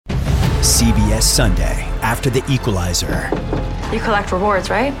CBS Sunday, after The Equalizer. You collect rewards,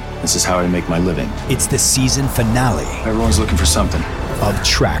 right? This is how I make my living. It's the season finale Everyone's looking for something. of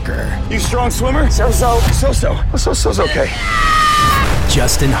Tracker. You strong swimmer? So-so. So-so's okay.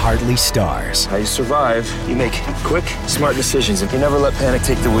 Justin Hartley stars. How you survive, you make quick, smart decisions, and you never let panic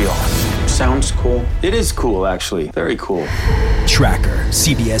take the wheel. Sounds cool. It is cool, actually. Very cool. Tracker,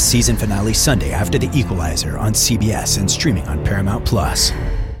 CBS season finale Sunday after The Equalizer on CBS and streaming on Paramount+.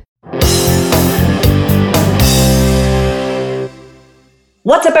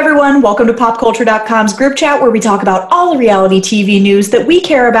 What's up, everyone? Welcome to PopCulture.com's group chat, where we talk about all the reality TV news that we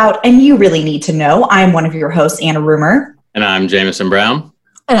care about and you really need to know. I'm one of your hosts, Anna Rumor. And I'm Jameson Brown.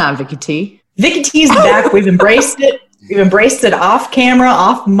 And I'm Vicky T. Vicky T's back. We've embraced it. We've embraced it off camera,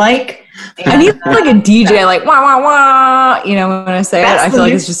 off mic. I need like a DJ, like wah wah wah. You know when I say it, I feel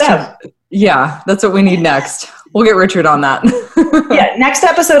like it's just yeah. That's what we need next. We'll get Richard on that. Yeah, next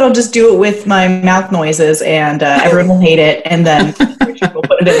episode I'll just do it with my mouth noises, and everyone will hate it, and then Richard will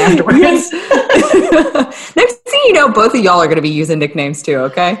put it in afterwards. Next thing you know, both of y'all are going to be using nicknames too.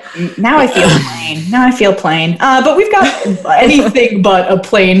 Okay. Now I feel plain. But we've got anything but a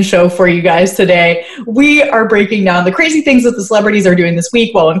plain show for you guys today. We are breaking down the crazy things that the celebrities are doing this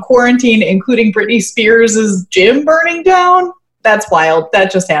week while in quarantine, including Britney Spears' gym burning down. That's wild.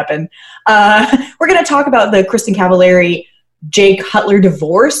 That just happened. We're going to talk about the Kristen Cavallari, Jake Cutler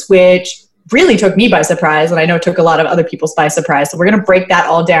divorce, which really took me by surprise, and I know it took a lot of other people by surprise. So we're going to break that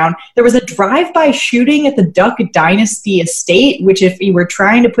all down. There was a drive-by shooting at the Duck Dynasty estate, which if we were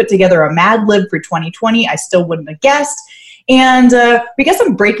trying to put together a Mad Lib for 2020, I still wouldn't have guessed. And we got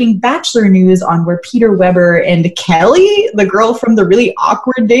some breaking Bachelor news on where Peter Weber and Kelly, the girl from the really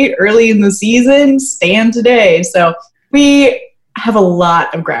awkward date early in the season, stand today. So we have a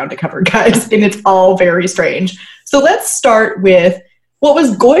lot of ground to cover, guys, and it's all very strange. So let's start with what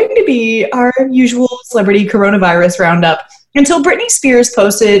was going to be our usual celebrity coronavirus roundup until Britney Spears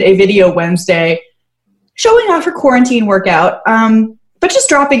posted a video Wednesday showing off her quarantine workout, but just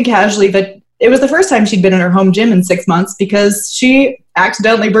dropping casually that it was the first time she'd been in her home gym in 6 months because she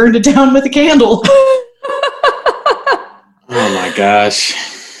accidentally burned it down with a candle. Oh my gosh.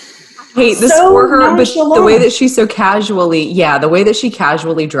 Hey, this So for her, but nonchalant. the way that she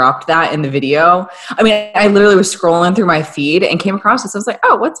casually dropped that in the video. I mean, I literally was scrolling through my feed and came across this. I was like,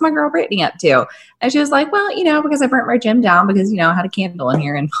 oh, what's my girl Brittany up to? And she was like, well, because I burnt my gym down because, I had a candle in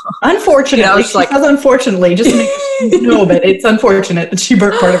here. And Unfortunately, she says unfortunately, just to make you know, but it's unfortunate that she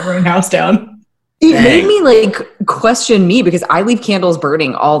burnt part of her own house down. It made me question me because I leave candles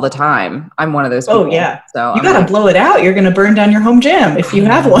burning all the time. I'm one of those people. Oh yeah. So you got to blow it out. You're going to burn down your home gym if you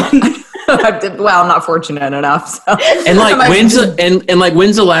have one. Well, I'm not fortunate enough. So. And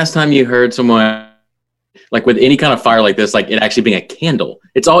when's the last time you heard someone with any kind of fire like this, it actually being a candle?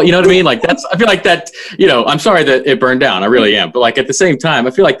 It's all, you know what I mean? I feel like that, I'm sorry that it burned down. I really am. But at the same time, I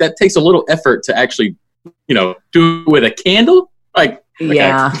feel like that takes a little effort to actually, do it with a candle. Okay.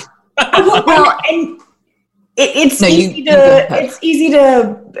 Yeah. Well, and it's easy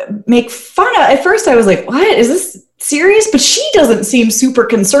to make fun of. At first I was like, what? Is this serious? But she doesn't seem super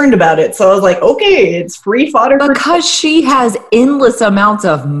concerned about it. So I was like, okay, it's free fodder. Because she has endless amounts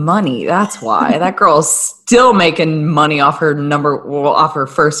of money. That's why. That girl's still making money off her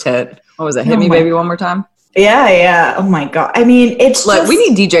first hit. What was it? Hit Me Baby One More Time? Yeah. Oh my God. I mean, we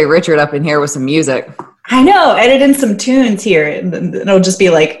need DJ Richard up in here with some music. I know. Edit in some tunes here. It'll just be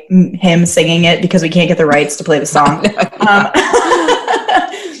him singing it because we can't get the rights to play the song.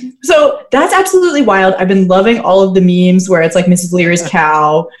 So that's absolutely wild. I've been loving all of the memes where it's Mrs. Lear's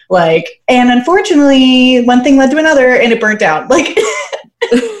cow, and unfortunately one thing led to another and it burnt down.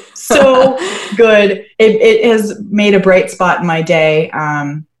 So good. It has made a bright spot in my day.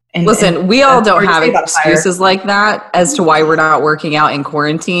 Listen, we all don't have excuses like that as to why we're not working out in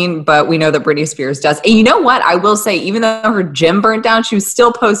quarantine, but we know that Britney Spears does. And you know what? I will say, even though her gym burnt down, she was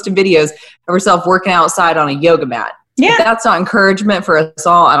still posting videos of herself working outside on a yoga mat. Yeah. If that's not encouragement for us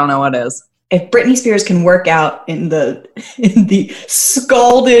all, I don't know what is. If Britney Spears can work out in the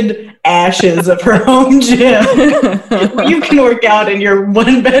scalded ashes of her home gym, you can work out in your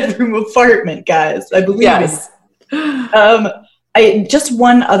 1-bedroom apartment, guys. I believe it. Just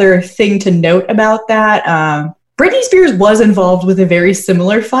one other thing to note about that. Britney Spears was involved with a very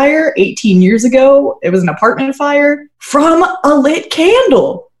similar fire 18 years ago. It was an apartment fire from a lit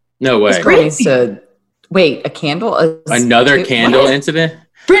candle. No way. It's crazy. Wait, a candle? Another candle incident?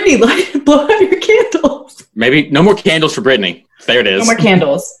 Britney, blow out your candles. Maybe no more candles for Britney. There it is. No more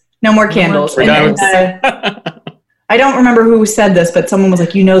candles. No more candles. We're done with I don't remember who said this, but someone was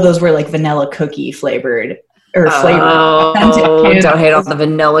like, those were vanilla cookie flavored. or flavor. Oh, don't hate on the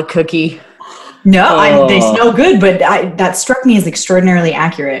vanilla cookie. No, they smell good, but that struck me as extraordinarily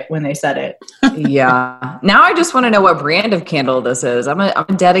accurate when they said it. Yeah. Now I just want to know what brand of candle this is. I'm a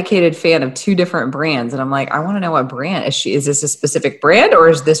dedicated fan of 2 different brands, and I'm like, I want to know what brand is this a specific brand, or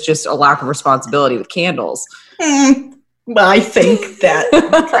is this just a lack of responsibility with candles? Well, I think that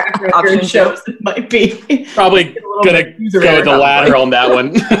track record shows it might be. Probably gonna go with the latter on that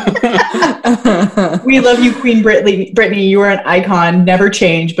one. We love you, Queen Brittany. You are an icon. Never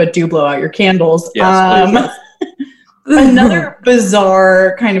change, but do blow out your candles. Yes, another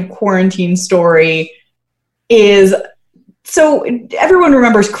bizarre kind of quarantine story is, so everyone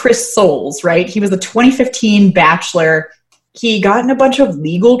remembers Chris Soules, right? He was the 2015 Bachelor. He got in a bunch of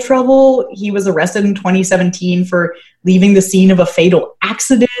legal trouble. He was arrested in 2017 for leaving the scene of a fatal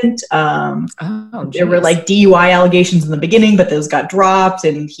accident. There were like DUI allegations in the beginning, but those got dropped,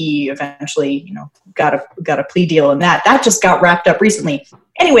 and he eventually, got a plea deal, and that just got wrapped up recently.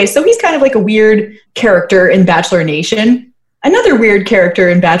 Anyway, so he's kind of like a weird character in Bachelor Nation. Another weird character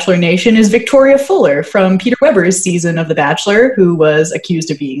in Bachelor Nation is Victoria Fuller from Peter Weber's season of The Bachelor, who was accused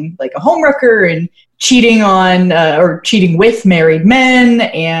of being like a homewrecker and cheating on or cheating with married men.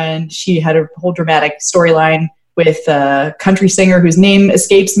 And she had a whole dramatic storyline with a country singer whose name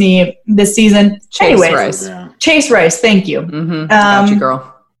escapes me this season. Chase Rice. Chase Rice, thank you. Mm-hmm. Gotcha,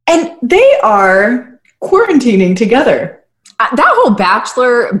 girl. And they are quarantining together. That whole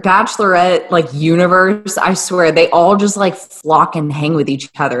bachelorette like universe, I swear, they all just like flock and hang with each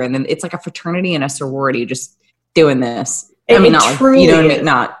other, and then it's like a fraternity and a sorority just doing this. I mean, not truly, like, you know what I mean?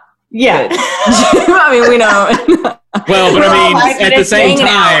 Not yeah. I mean, we know. Well, but I mean, at the same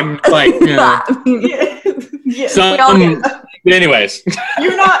time, like, anyways,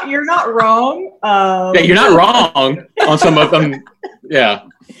 you're not wrong. Yeah, you're not wrong on some of them. Yeah.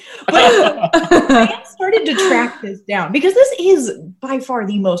 I started to track this down because this is by far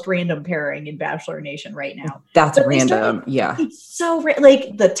the most random pairing in Bachelor Nation right now. That's random. Yeah. It's so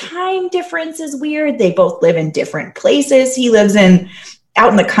like the time difference is weird. They both live in different places. He lives out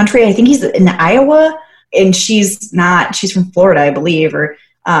in the country. I think he's in Iowa, and she's not. She's from Florida, I believe, or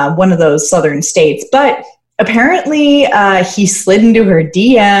one of those southern states. But apparently, he slid into her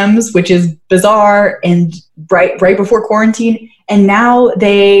DMs, which is bizarre, and right before quarantine. And now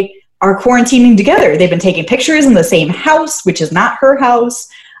they are quarantining together. They've been taking pictures in the same house, which is not her house.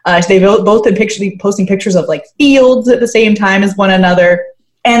 They've both been posting pictures of like fields at the same time as one another.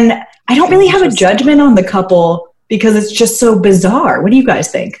 And I don't really have a judgment on the couple because it's just so bizarre. What do you guys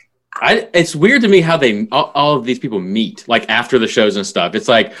think? It's weird to me how all of these people meet, like after the shows and stuff. It's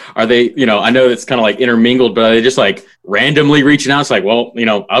like, are they, I know it's kind of like intermingled, but are they just like randomly reaching out? It's like, well,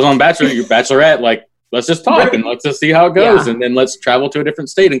 I was on Bachelor, you're Bachelorette, like, let's just talk and let's just see how it goes. Yeah. And then let's travel to a different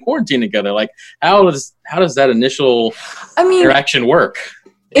state and quarantine together. Like, how does that initial interaction work?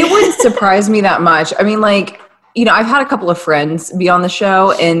 It wouldn't surprise me that much. I mean, like, I've had a couple of friends be on the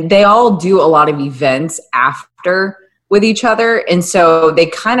show, and they all do a lot of events after with each other. And so they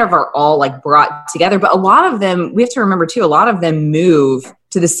kind of are all like brought together. But a lot of them, we have to remember too, a lot of them move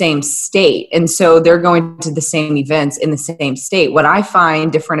to the same state. And so they're going to the same events in the same state. What I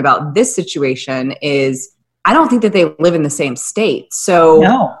find different about this situation is I don't think that they live in the same state. So,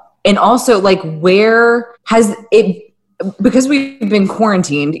 no. And also like, where has it, because we've been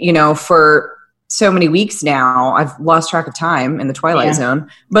quarantined, for so many weeks now, I've lost track of time in the Twilight Zone,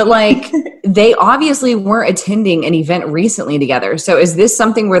 but like they obviously weren't attending an event recently together. So is this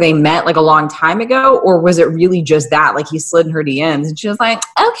something where they met like a long time ago, or was it really just that, like he slid in her DMs and she was like,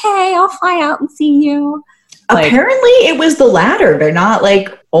 okay, I'll fly out and see you? Apparently it was the latter. They're not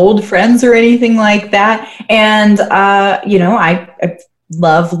like old friends or anything like that. And, I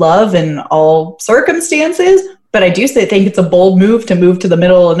love in all circumstances. But I do think it's a bold move to the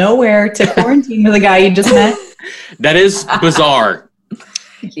middle of nowhere to quarantine with a guy you just met. That is bizarre.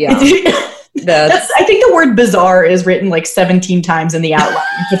 Yeah. I think the word bizarre is written like 17 times in the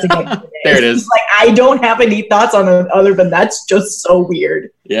outline. There it is. Like, I don't have any thoughts on it other than that's just so weird.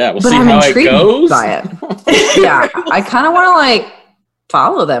 Yeah, we'll see how it goes. By it. Yeah, I kind of want to like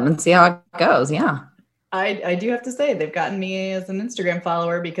follow them and see how it goes. Yeah. I do have to say they've gotten me as an Instagram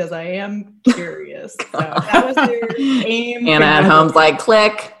follower because I am curious. So that was their aim. Anna at home's like,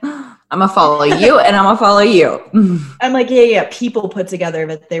 click. I'm gonna follow you, and I'm gonna follow you. I'm like, yeah. People put together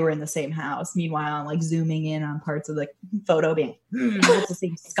that they were in the same house. Meanwhile, I'm like zooming in on parts of the photo, being, it's the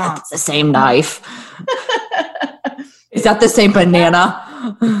same sconce, it's the same knife. Is that the same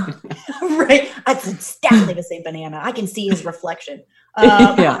banana? Right. It's definitely the same banana. I can see his reflection.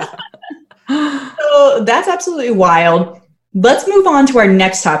 Yeah. So that's absolutely wild. Let's move on to our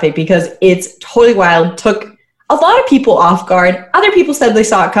next topic because it's totally wild. Took a lot of people off guard. Other people said they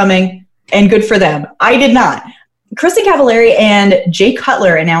saw it coming, and good for them. I did not. Kristin Cavallari and Jay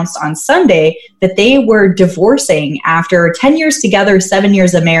Cutler announced on Sunday that they were divorcing after 10 years together, 7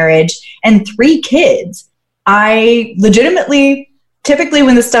 years of marriage, and 3 kids. I legitimately, typically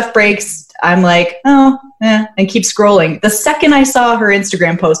when this stuff breaks, I'm like, and keep scrolling. The second I saw her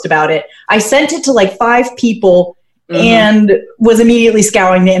Instagram post about it, I sent it to like 5 people and was immediately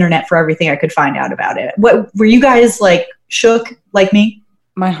scouring the internet for everything I could find out about it. What were you guys like shook like me?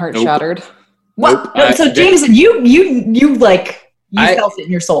 My heart shattered. What? Nope. So Jameson, you felt it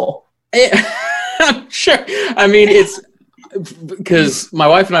in your soul. I'm sure. I mean, it's because my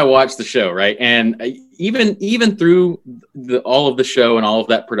wife and I watched the show, right? And even through all of the show and all of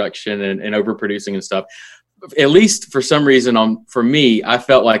that production and overproducing and stuff, at least for some reason, for me, I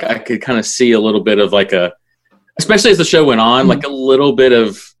felt like I could kind of see a little bit of like especially as the show went on, like a little bit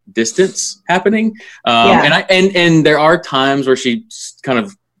of distance happening. And there are times where she kind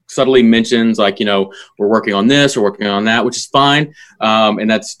of subtly mentions like, we're working on this or working on that, which is fine. And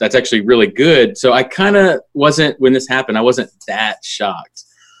that's actually really good. So I kind of when this happened, I wasn't that shocked.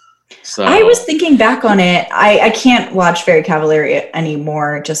 So I was thinking back on it. I can't watch Very Cavallari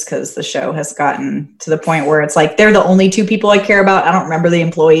anymore just because the show has gotten to the point where it's like, they're the only 2 people I care about. I don't remember the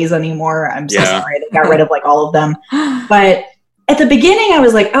employees anymore. I'm so sorry. They got rid of like all of them. But at the beginning I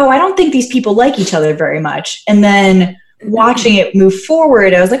was like, I don't think these people like each other very much. And then watching it move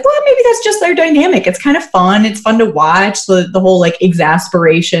forward, I was like, well, maybe that's just their dynamic. It's kind of fun. It's fun to watch the whole like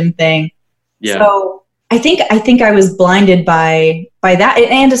exasperation thing. Yeah. So I think I was blinded by that.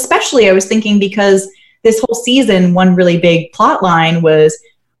 And especially I was thinking because this whole season, one really big plot line was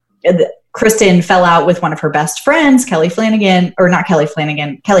Kristin fell out with one of her best friends, Kelly Henderson.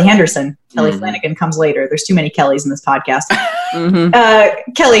 Kelly Flanagan comes later. There's too many Kellys in this podcast.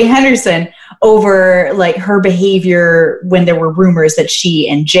 Kelly Henderson, over like her behavior when there were rumors that she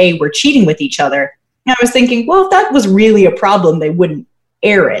and Jay were cheating with each other. And I was thinking, well, if that was really a problem, they wouldn't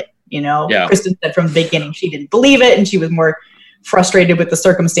air it. Kristin said from the beginning she didn't believe it and she was more frustrated with the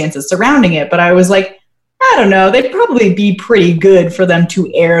circumstances surrounding it. But I was like, I don't know. They'd probably be pretty good for them to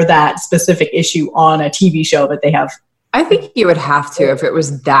air that specific issue on a TV show that they have. I think you would have to if it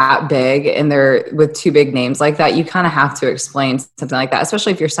was that big and they're with 2 big names like that. You kind of have to explain something like that,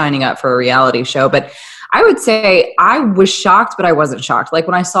 especially if you're signing up for a reality show. But I would say I was shocked, but I wasn't shocked. Like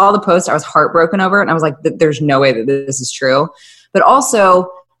when I saw the post, I was heartbroken over it. And I was like, there's no way that this is true. But also,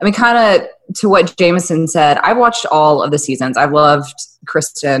 I mean, kind of to what Jameson said, I've watched all of the seasons. I've loved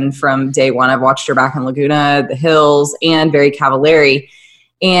Kristin from day one. I've watched her back in Laguna, The Hills, and Very Cavallari.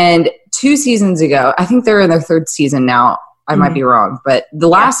 And 2 seasons ago, I think they're in their 3rd season now. I might be wrong. But the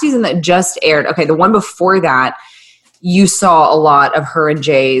last season that just aired, the one before that, you saw a lot of her and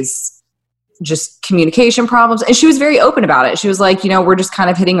Jay's just communication problems. And she was very open about it. She was like, we're just kind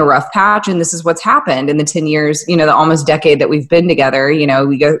of hitting a rough patch and this is what's happened in the 10 years, the almost decade that we've been together.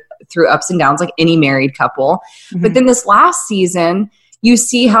 We go through ups and downs like any married couple. But then this last season, you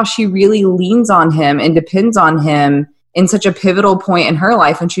see how she really leans on him and depends on him in such a pivotal point in her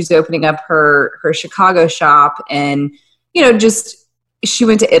life when she's opening up her Chicago shop. And, she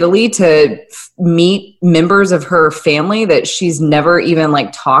went to Italy to meet members of her family that she's never even like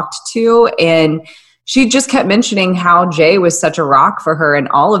talked to. And she just kept mentioning how Jay was such a rock for her and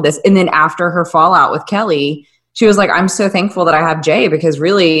all of this. And then after her fallout with Kelly, she was like, I'm so thankful that I have Jay because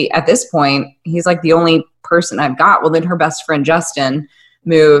really at this point, he's like the only person I've got. Well, then her best friend, Justin,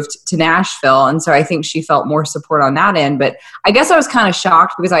 moved to Nashville. And so I think she felt more support on that end. But I guess I was kind of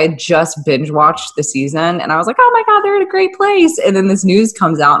shocked because I had just binge watched the season and I was like, oh my God, they're in a great place. And then this news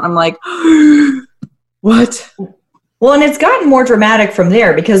comes out and I'm like, what? Well, and it's gotten more dramatic from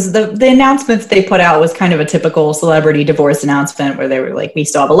there because the announcements they put out was kind of a typical celebrity divorce announcement where they were like, we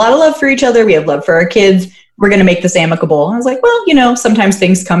still have a lot of love for each other. We have love for our kids. We're going to make this amicable. And I was like, well, sometimes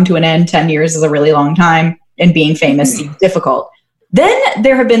things come to an end. 10 years is a really long time and being famous seems difficult. Then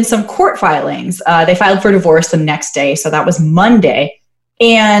there have been some court filings. They filed for divorce the next day. So that was Monday.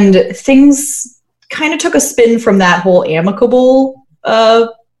 And things kind of took a spin from that whole amicable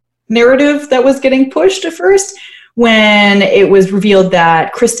narrative that was getting pushed at first when it was revealed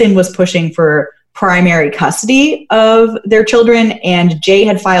that Kristin was pushing for primary custody of their children and Jay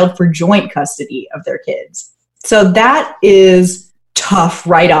had filed for joint custody of their kids. So that is tough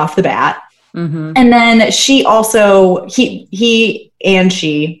right off the bat. And then she also, he and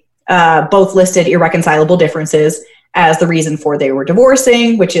she both listed irreconcilable differences as the reason for they were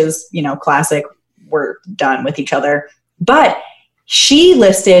divorcing, which is, classic, we're done with each other. But she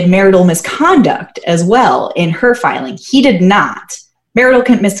listed marital misconduct as well in her filing. He did not. marital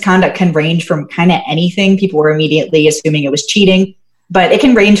misconduct can range from kind of anything. People were immediately assuming it was cheating, but it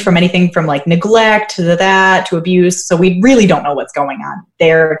can range from anything from like neglect to abuse. So we really don't know what's going on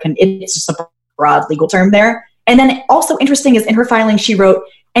there. It's just a broad legal term there. And then also interesting is in her filing, she wrote,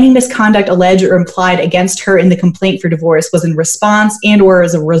 any misconduct alleged or implied against her in the complaint for divorce was in response and or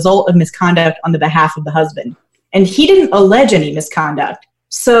as a result of misconduct on the behalf of the husband. And he didn't allege any misconduct.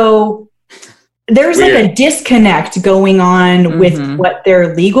 So there's like a disconnect going on with what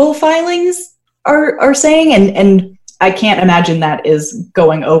their legal filings are saying. And I can't imagine that is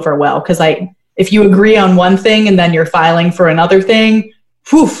going over well. Because if you agree on one thing and then you're filing for another thing,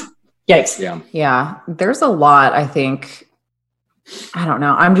 yikes. Yeah. There's a lot, I think. I don't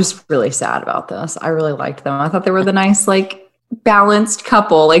know. I'm just really sad about this. I really liked them. I thought they were the nice, like, balanced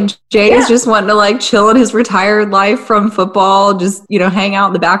couple. Like, Jay is just wanting to, like, chill in his retired life from football, just, you know, hang out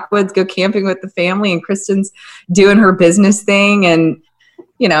in the backwoods, go camping with the family. And Kristen's doing her business thing. And,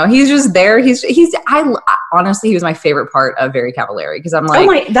 you know, he's just there. Honestly, he was my favorite part of Very Cavallari. Because I'm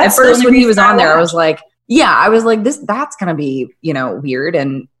like, at first when he was on there, I was like, that's going to be, you know, weird.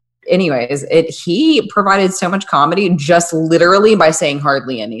 And anyways, he provided so much comedy just literally by saying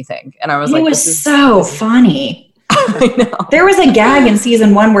hardly anything. And I was like, he was so funny. I know. There was a gag in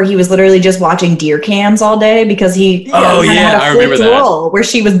season 1 where he was literally just watching deer cams all day because he I remember that role where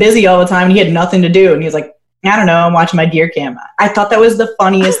she was busy all the time and he had nothing to do. And he was like, I don't know, I'm watching my deer cam. I thought that was the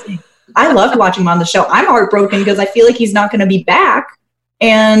funniest thing. I loved watching him on the show. I'm heartbroken because I feel like he's not going to be back.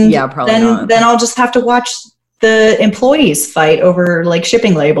 And then I'll just have to watch the employees fight over like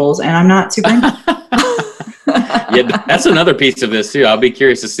shipping labels, and I'm not super Yeah, that's another piece of this too. I'll be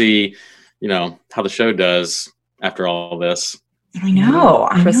curious to see, you know, how the show does after all this. I know.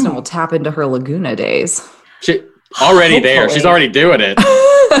 Kristen will tap into her Laguna days. She already there. She's already doing it.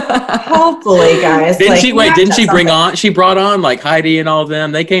 Hopefully, guys. She brought on like Heidi and all of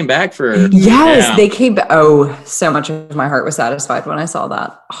them. They came back for they came back. Oh, so much of my heart was satisfied when I saw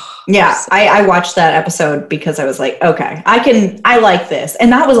that. I watched that episode because I was like, okay, I like this.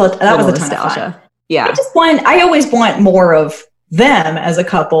 And that was a ton of fun. Yeah. I always want more of them as a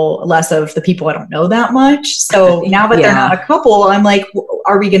couple, less of the people I don't know that much. So now that they're not a couple, I'm like,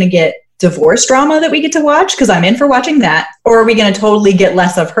 are we going to get divorce drama that we get to watch? Because I'm in for watching that. Or are we going to totally get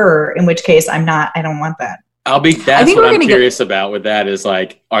less of her? In which case, I don't want that. That's what I'm curious about with that is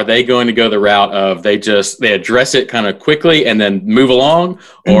like, are they going to go the route of they address it kind of quickly and then move along?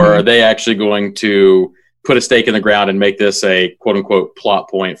 Or are they actually going to put a stake in the ground and make this a quote unquote plot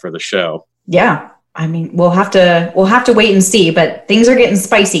point for the show? Yeah. I mean, we'll have to wait and see, but things are getting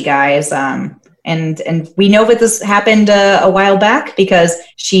spicy, guys. And we know that this happened a while back because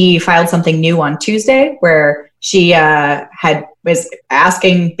she filed something new on Tuesday where she was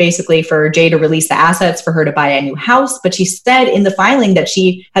asking basically for Jay to release the assets for her to buy a new house. But she said in the filing that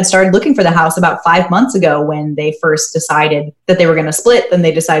she had started looking for the house about 5 months ago when they first decided that they were going to split. Then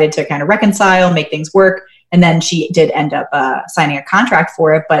they decided to kind of reconcile, make things work. And then she did end up signing a contract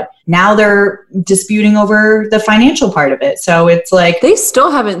for it. But now they're disputing over the financial part of it. So it's like... They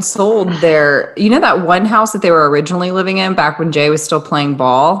still haven't sold their... You know that one house that they were originally living in back when Jay was still playing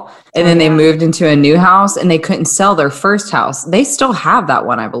ball? And then they moved into a new house and they couldn't sell their first house. They still have that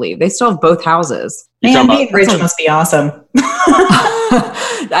one, I believe. They still have both houses. Man, being rich must be awesome.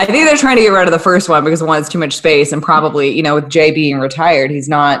 I think they're trying to get rid of the first one because one, it's too much space. And probably, you know, with Jay being retired,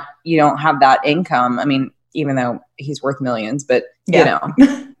 you don't have that income. I mean, even though he's worth millions, but you know,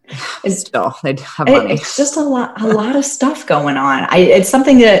 it's still, they'd have money. It's just a lot of stuff going on. It's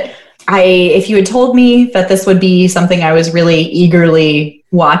something that if you had told me that this would be something I was really eagerly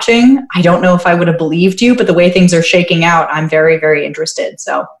watching, I don't know if I would have believed you, but the way things are shaking out, I'm very, very interested.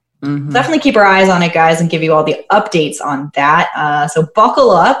 So definitely keep our eyes on it, guys, and give you all the updates on that. So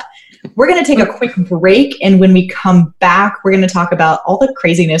buckle up. We're going to take a quick break, and when we come back, we're going to talk about all the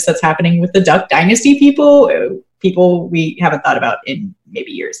craziness that's happening with the Duck Dynasty people we haven't thought about in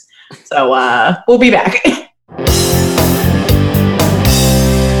maybe years. So we'll be back.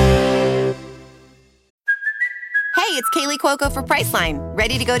 Hey, it's Kaylee Cuoco for Priceline.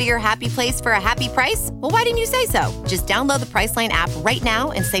 Ready to go to your happy place for a happy price? Well, why didn't you say so? Just download the Priceline app right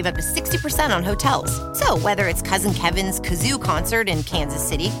now and save up to 60% on hotels. So whether it's Cousin Kevin's Kazoo Concert in Kansas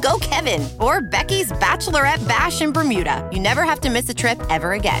City, go Kevin, or Becky's Bachelorette Bash in Bermuda, you never have to miss a trip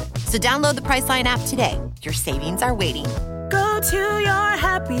ever again. So download the Priceline app today. Your savings are waiting. Go to your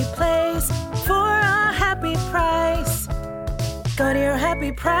happy place for a happy price. Go to your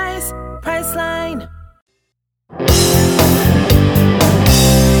happy price, Priceline.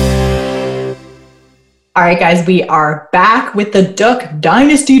 All right, guys, we are back with the Duck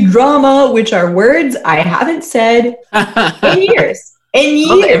Dynasty drama, which are words I haven't said in years. in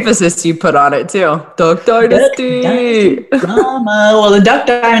All the years. emphasis you put on it too. Duck Dynasty. Drama. Well, the Duck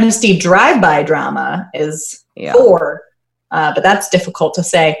Dynasty drive-by drama is 4, but that's difficult to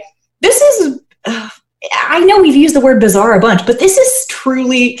say. This is, I know we've used the word bizarre a bunch, but this is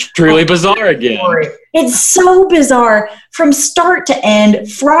truly bizarre again. It's so bizarre from start to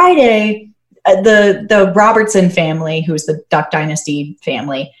end. Friday, the Robertson family, who's the Duck Dynasty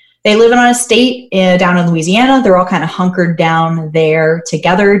family, they live on an estate down in Louisiana. They're all kind of hunkered down there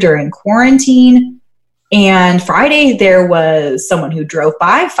together during quarantine. And Friday, there was someone who drove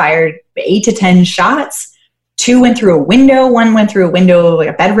by, fired 8 to 10 shots. 2 went through a window. 1 went through a window of like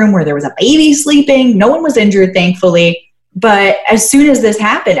a bedroom where there was a baby sleeping. No one was injured, thankfully. But as soon as this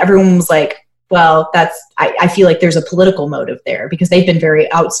happened, everyone was like, well, I feel like there's a political motive there, because they've been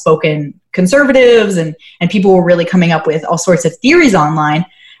very outspoken conservatives and people were really coming up with all sorts of theories online.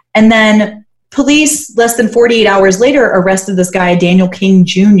 And then police, less than 48 hours later, arrested this guy, Daniel King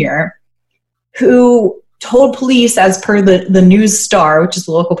Jr., who told police, as per the News Star, which is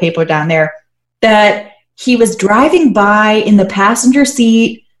the local paper down there, that he was driving by in the passenger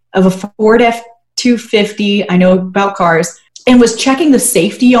seat of a Ford F-250, I know about cars, and was checking the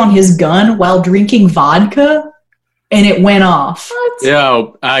safety on his gun while drinking vodka, and it went off. What?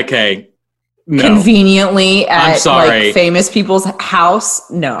 No, okay. No. Conveniently at sorry. like famous people's house.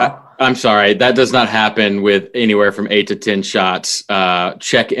 No, I'm sorry. That does not happen with anywhere from 8 to 10 shots.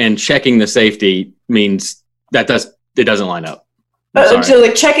 Checking the safety means it doesn't line up. So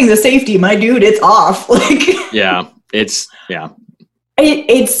like checking the safety, my dude, it's off. Like it's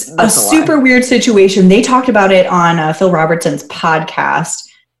a super weird situation. They talked about it on Phil Robertson's podcast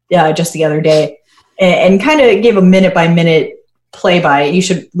just the other day, and kind of gave a minute by minute play by it. You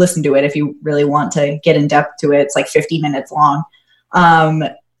should listen to it if you really want to get in depth to it. It's like 50 minutes long.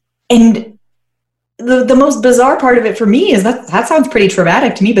 And the most bizarre part of it for me is that sounds pretty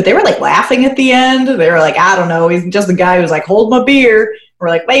traumatic to me, but they were like laughing at the end. They were like, I don't know, he's just a guy who's like, hold my beer. Or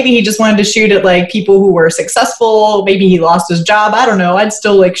like, maybe he just wanted to shoot at like people who were successful. Maybe he lost his job. I don't know. I'd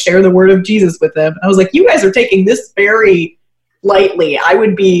still like share the word of Jesus with them. I was like, you guys are taking this very lightly. I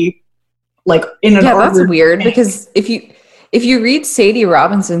would be like in an that's weird, because if you read Sadie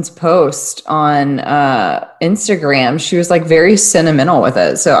Robinson's post on Instagram, she was like very sentimental with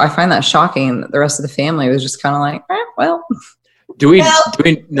it. So I find that shocking that the rest of the family was just kind of like, well. Do we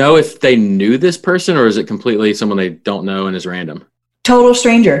know if they knew this person, or is it completely someone they don't know and is random? Total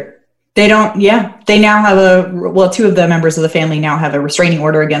stranger. They don't, they now have 2 of the members of the family now have a restraining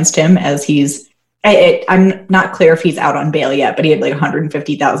order against him, as I'm not clear if he's out on bail yet, but he had like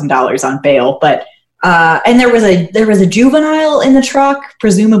 $150,000 on bail. But and there was a juvenile in the truck,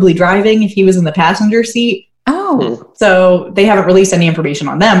 presumably driving if he was in the passenger seat. Oh. So they haven't released any information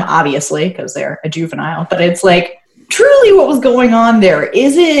on them, obviously, because they're a juvenile. But it's like, truly what was going on there?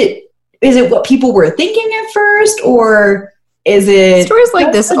 Is it what people were thinking at first, or is it... Stories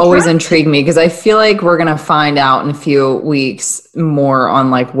like this always intrigue me, because I feel like we're going to find out in a few weeks more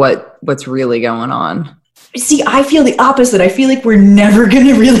on like what's really going on. See, I feel the opposite. I feel like we're never going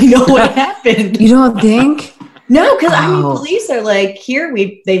to really know what happened. You don't think? No, because I mean, police are like, here,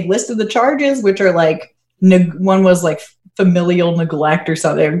 they've listed the charges, which are like, one was like familial neglect or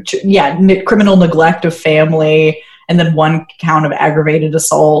something. Yeah, criminal neglect of family, and then 1 count of aggravated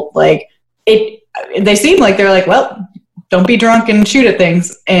assault. Like, they seem like they're like, well, don't be drunk and shoot at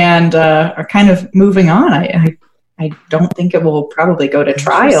things, and are kind of moving on. I don't think it will probably go to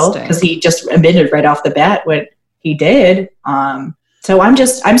trial, because he just admitted right off the bat what he did. So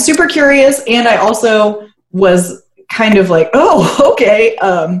I'm super curious. And I also was kind of like, oh, okay.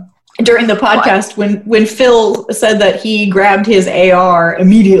 During the podcast, when Phil said that he grabbed his AR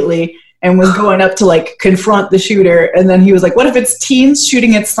immediately and was going up to like confront the shooter. And then he was like, what if it's teens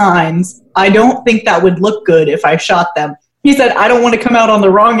shooting at signs? I don't think that would look good if I shot them. He said, I don't want to come out on the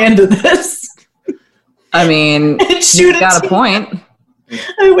wrong end of this. I mean, you got a point.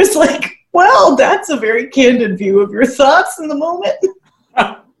 I was like, well, that's a very candid view of your thoughts in the moment.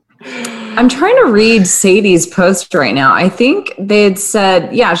 I'm trying to read Sadie's post right now. I think they had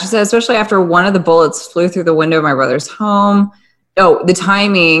said, she said, especially after one of the bullets flew through the window of my brother's home. Oh, the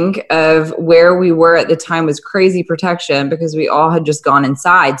timing of where we were at the time was crazy protection, because we all had just gone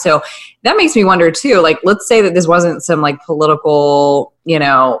inside. So that makes me wonder too, like, let's say that this wasn't some like political,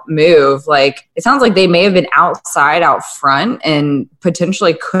 move. Like, it sounds like they may have been outside out front and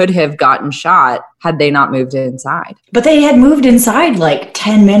potentially could have gotten shot had they not moved inside. But they had moved inside like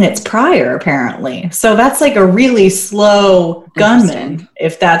 10 minutes prior, apparently. So that's like a really slow gunman,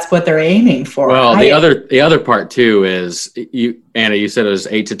 if that's what they're aiming for. Well, the other part too is Anna, you said it was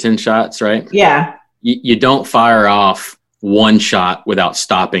 8 to 10 shots, right? Yeah. You don't fire off one shot without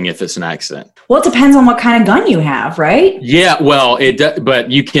stopping if it's an accident. Well, it depends on what kind of gun you have, right? Yeah, well, but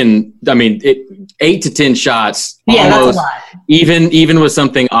you can. I mean, 8 to 10 shots. Yeah, almost, that's a lot. Even with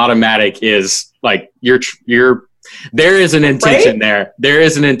something automatic is like you're. There is an intention there. There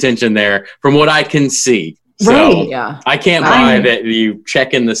is an intention there from what I can see. So Right. Yeah. I can't buy that you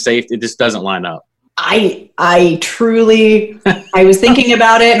check in the safety. It just doesn't line up. I truly, I was thinking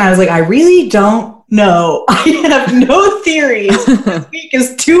about it and I was like, I really don't know. I have no theories. This week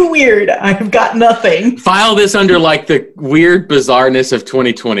is too weird. I've got nothing. File this under like the weird bizarreness of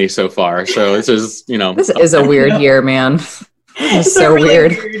 2020 so far. So this is, This is a weird year, man. It's so a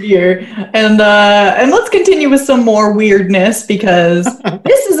really weird. year. And let's continue with some more weirdness because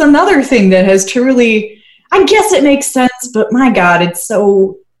this is another thing that has truly, I guess it makes sense, but my God,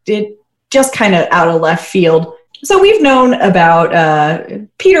 it just kind of out of left field. So we've known about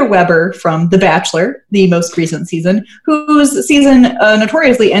Peter Weber from The Bachelor, the most recent season, whose season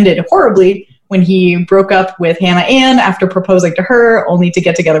notoriously ended horribly when he broke up with Hannah Ann after proposing to her, only to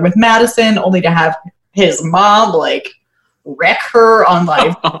get together with Madison, only to have his mom wreck her on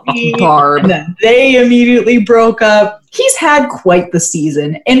live TV. Barb. And then they immediately broke up. He's had quite the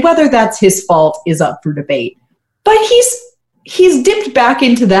season, and whether that's his fault is up for debate. But he's dipped back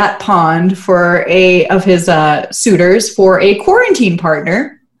into that pond for of his suitors for a quarantine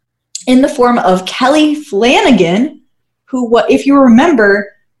partner in the form of Kelly Flanagan, who, if you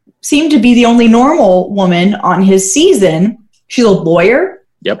remember, seemed to be the only normal woman on his season. She's a lawyer.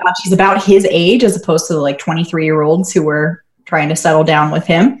 Yep. She's about his age as opposed to the 23-year-olds who were trying to settle down with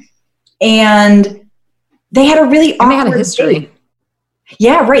him. And they had a really awkward They had a history. date.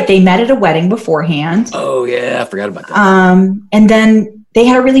 Yeah, right. They met at a wedding beforehand. Oh yeah, I forgot about that. And then they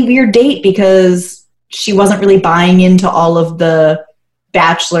had a really weird date because she wasn't really buying into all of the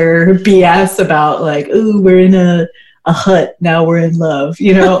Bachelor BS about ooh, we're in a hut, now we're in love.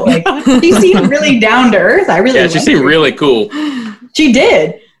 She seemed really down to earth. She seemed really cool. She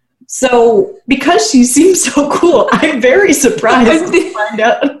did. So because she seems so cool, I'm very surprised to find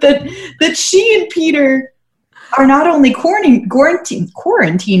out that she and Peter are not only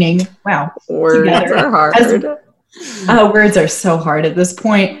quarantining. Wow. Words are hard. Words are so hard at this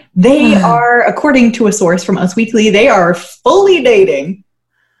point. They are, according to a source from Us Weekly, they are fully dating.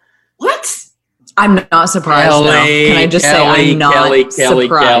 What? I'm not surprised. Kelly, Can I just say I'm not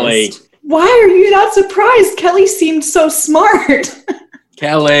surprised? Why are you not surprised? Kelly seemed so smart.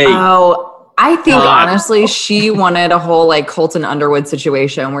 Kelly. Oh, I think honestly she wanted a whole Colton Underwood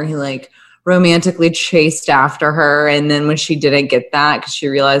situation where he romantically chased after her, and then when she didn't get that because she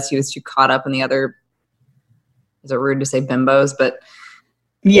realized he was too caught up in the other, is it rude to say bimbos, but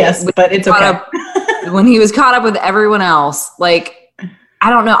yes, but it's okay. When he was caught up with everyone else, I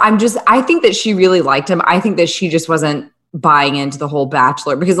don't know. I think that she really liked him. I think that she just wasn't buying into the whole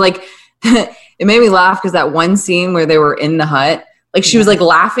Bachelor because it made me laugh because that one scene where they were in the hut, she was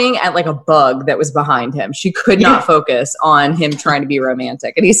laughing at a bug that was behind him. She could not focus on him trying to be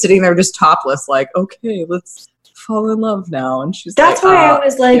romantic. And he's sitting there just topless, okay, let's fall in love now. And she's that's why I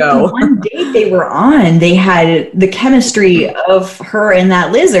was the one date they were on, they had the chemistry of her and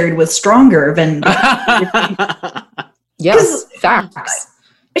that lizard was stronger than yes, facts.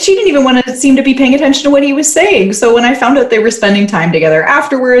 She didn't even want to seem to be paying attention to what he was saying. So when I found out they were spending time together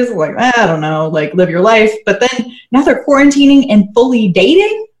afterwards, I don't know, live your life. But then now they're quarantining and fully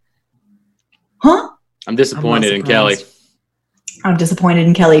dating? Huh? I'm disappointed in Kelly. I'm disappointed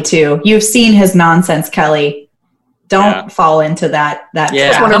in Kelly too. You've seen his nonsense, Kelly. Don't fall into that.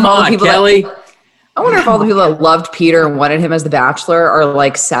 Yeah, come on, Kelly. I wonder if all the people that loved Peter and wanted him as the Bachelor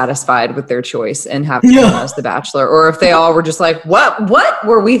are satisfied with their choice and having him as the Bachelor, or if they all were just what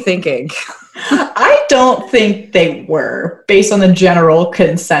were we thinking? I don't think they were, based on the general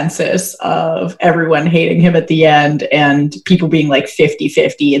consensus of everyone hating him at the end and people being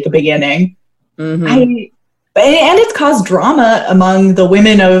 50-50 at the beginning. Mm-hmm. And it's caused drama among the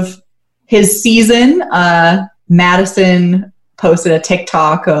women of his season. Madison posted a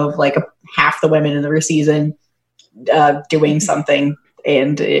TikTok of half the women in the season doing something,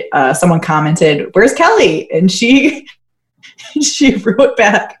 and someone commented, "Where's Kelly?" And she wrote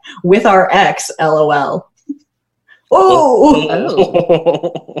back, "With our ex, LOL."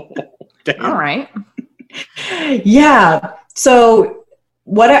 Oh. All right. Yeah. So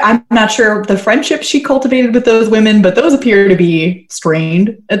I'm not sure the friendship she cultivated with those women, but those appear to be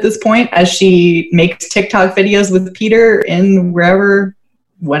strained at this point as she makes TikTok videos with Peter in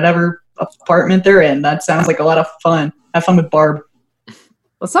whatever apartment they're in. That sounds like a lot of fun. Have fun with Barb.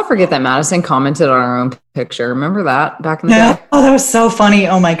 Let's not forget that Madison commented on our own picture. Remember that back in the day? Oh, that was so funny.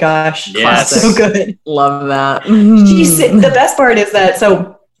 Oh my gosh. Yes. So good. Love that. The best part is that,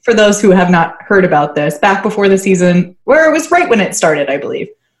 so for those who have not heard about this, back before the season, where it was right when it started, I believe.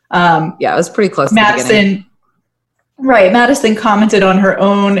 Yeah, it was pretty close to the beginning. Madison commented on her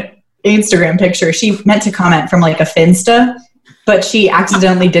own Instagram picture. She meant to comment from like a Finsta, but she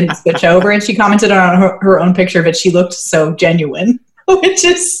accidentally didn't switch over, and she commented on her own picture, but she looked so genuine. Which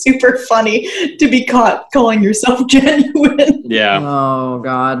is super funny to be caught calling yourself genuine. Yeah. Oh,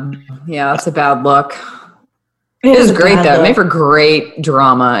 God. Yeah, that's a bad look. It was great, though. It made for great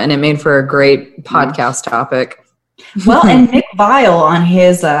drama, and it made for a great podcast topic. Well, and Nick Viall on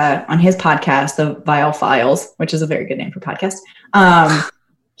his podcast, the Viall Files, which is a very good name for podcast,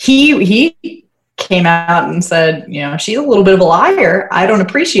 he came out and said, she's a little bit of a liar. I don't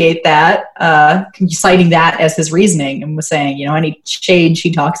appreciate that, citing that as his reasoning, and was saying, any shade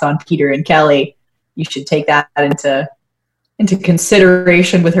she talks on Peter and Kelly, you should take that into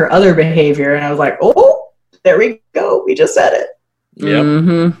consideration with her other behavior. And I was like, oh, there we go. We just said it. Yep.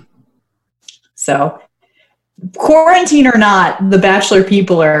 Mm-hmm. So, quarantine or not, the Bachelor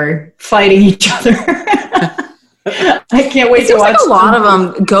people are fighting each other. I can't wait to watch. Like a lot of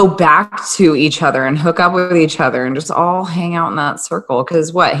them go back to each other and hook up with each other and just all hang out in that circle.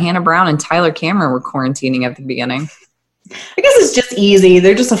 Because Hannah Brown and Tyler Cameron were quarantining at the beginning. I guess it's just easy.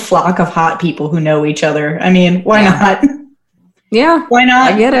 They're just a flock of hot people who know each other. I mean, why not? Yeah. Why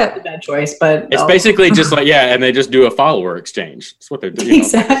not? I get it. It's a bad choice, but it's basically just like, and they just do a follower exchange. That's what they're doing.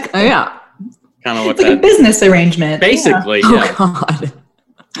 Exactly. Oh, yeah. Kind of what it's like a business arrangement. Basically, yeah. Oh, God.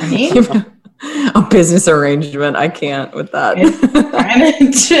 I mean, a business arrangement. I can't with that.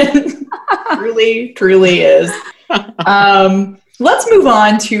 truly is. Let's move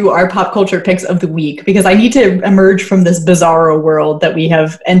on to our pop culture picks of the week, because I need to emerge from this bizarro world that we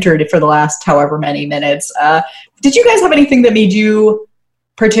have entered for the last however many minutes. Did you guys have anything that made you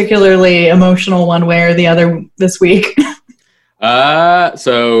particularly emotional one way or the other this week?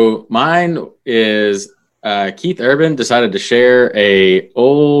 So mine is Keith Urban decided to share a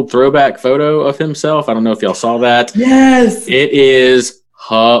old throwback photo of himself. I don't know if y'all saw that. Yes. It is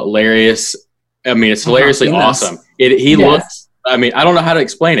hilarious. I mean, it's hilariously awesome. He looks, I mean, I don't know how to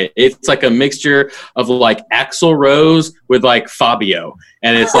explain it. It's like a mixture of like Axl Rose with like Fabio.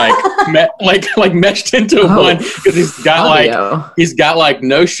 And it's like like meshed into one, because he's got like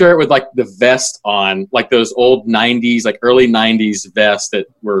no shirt with like the vest on, like those old 90s, like early 90s vests that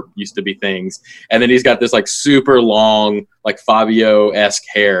were used to be things. And then he's got this like super long, like Fabio-esque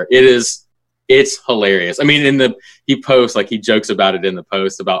hair. It's hilarious. I mean, he posts, like he jokes about it in the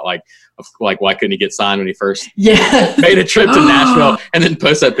post about like why couldn't he get signed when he first made a trip to Nashville, and then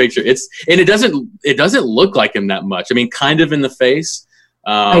post that picture. It doesn't look like him that much. I mean, kind of in the face.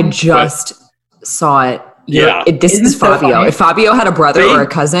 I just saw it. This is so Fabio. funny? If Fabio had a brother or a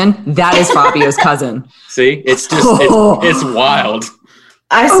cousin, that is Fabio's cousin. See, it's just it's wild.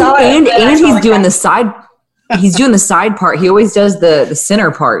 I saw it, and he's doing the the side. He's doing the side part. He always does the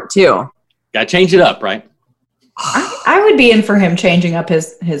center part too. Got to change it up, right? I would be in for him changing up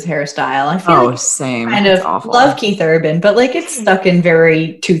his hairstyle. I feel same. Kind of love Keith Urban, but like it's stuck in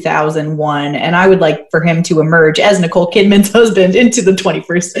very 2001, and I would like for him to emerge as Nicole Kidman's husband into the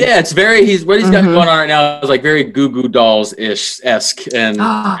 21st century. Yeah, it's very he's got going on right now is like very Goo Goo Dolls-esque, and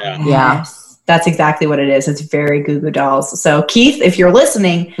Yes, that's exactly what it is. It's very Goo Goo Dolls. So Keith, if you're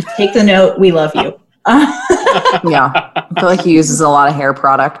listening, take the note. We love you. Yeah, I feel like he uses a lot of hair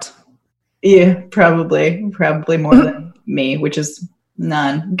product. Yeah, probably more than me, which is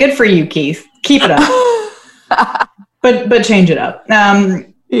none. Good for you, Keith. Keep it up, but change it up.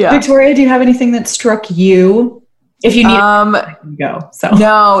 Victoria, do you have anything that struck you? If you need, I can go. So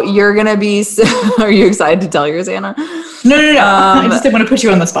no, you're gonna be. Are you excited to tell yours, Anna? No. I just didn't want to put you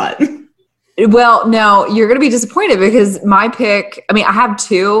on the spot. Well, no, you're gonna be disappointed because my pick. I mean, I have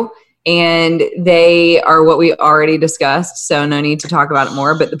two. And they are what we already discussed, so no need to talk about it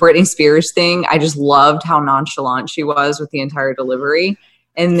more. But the Britney Spears thing, I just loved how nonchalant she was with the entire delivery.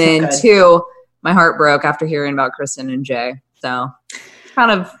 And then two, my heart broke after hearing about Kristen and Jay. So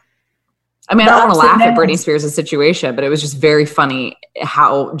kind of, I mean, I don't want to laugh at Britney Spears' situation, but it was just very funny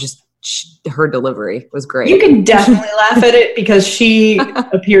how just her delivery was great. You can definitely laugh at it because she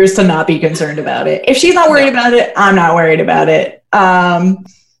appears to not be concerned about it. If she's not worried about it, I'm not worried about it.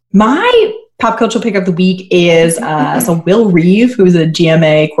 My pop culture pick of the week is Will Reeve, who's a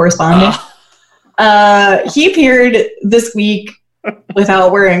GMA correspondent. He appeared this week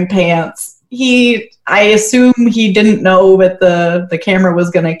without wearing pants. I assume he didn't know that the camera was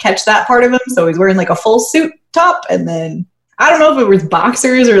going to catch that part of him, so he's wearing like a full suit top, and then I don't know if it was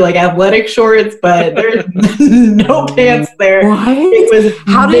boxers or like athletic shorts, but there's no pants there. What? It was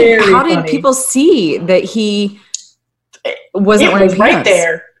how funny. did people see that he wasn't wearing pants? Right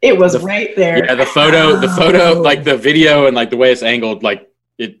there. It was right there. Yeah, the photo, like the video and like the way it's angled, like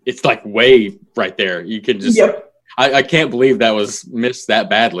it's like way right there. You can just. Yep. I can't believe that was missed that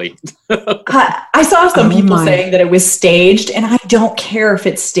badly. I saw some people saying that it was staged, and I don't care if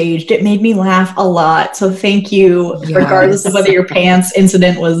it's staged. It made me laugh a lot. So thank you, regardless of whether your pants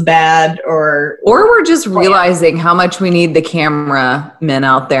incident was bad or we're just realizing how much we need the camera men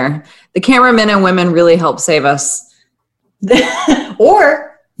out there. The cameramen and women really help save us.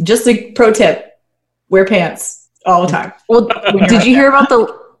 Or just a pro tip: wear pants all the time. Well, did you hear about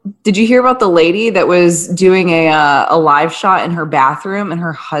the lady that was doing a live shot in her bathroom and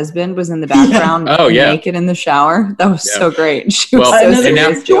her husband was in the background naked in the shower? That was so great. She was so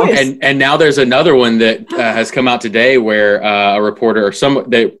serious. And now there's another one that has come out today where a reporter or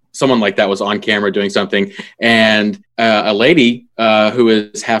someone like that was on camera doing something, and a lady who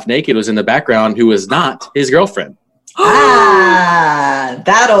is half naked was in the background who was not his girlfriend.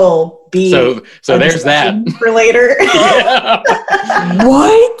 That'll be so there's that for later.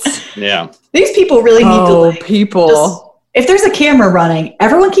 What? Yeah, these people really need to people. If there's a camera running,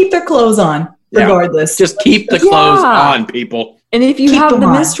 everyone keep their clothes on regardless. Just keep the clothes on, people. And if you have the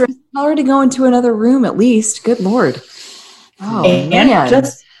mistress, tell her to go into another room at least. Good Lord. Oh, man.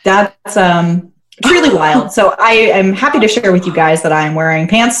 Just that's truly wild. So I am happy to share with you guys that I am wearing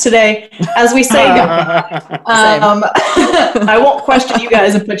pants today. As we say, I won't question you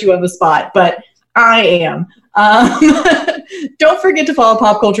guys and put you on the spot, but I am. Don't forget to follow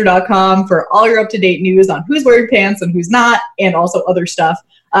popculture.com for all your up-to-date news on who's wearing pants and who's not, and also other stuff.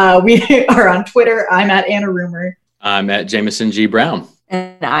 We are on Twitter. I'm at Anna Rumor. I'm at Jameson G. Brown.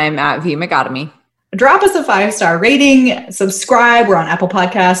 And I'm at V. McAdamy. Drop us a 5-star rating, subscribe. We're on Apple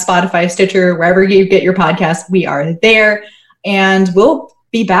Podcasts, Spotify, Stitcher, wherever you get your podcasts, we are there. And we'll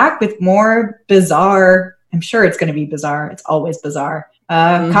be back with more bizarre, I'm sure it's going to be bizarre. It's always bizarre.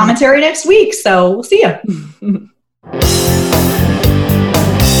 Commentary next week. So we'll see you.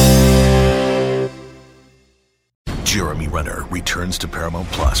 Jeremy Renner returns to Paramount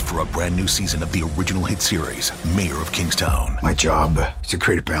Plus for a brand new season of the original hit series, Mayor of Kingstown. My job is to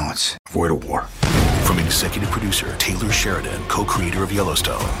create a balance, avoid a war. From executive producer Taylor Sheridan, co-creator of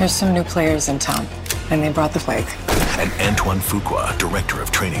Yellowstone. There's some new players in town, and they brought the plague. And Antoine Fuqua, director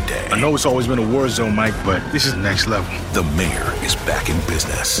of Training Day. I know it's always been a war zone, Mike, but this is next level. The Mayor is back in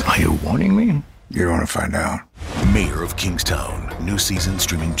business. Are you warning me? You're going to find out. Mayor of Kingstown. New season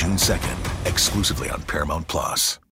streaming June 2nd, exclusively on Paramount Plus.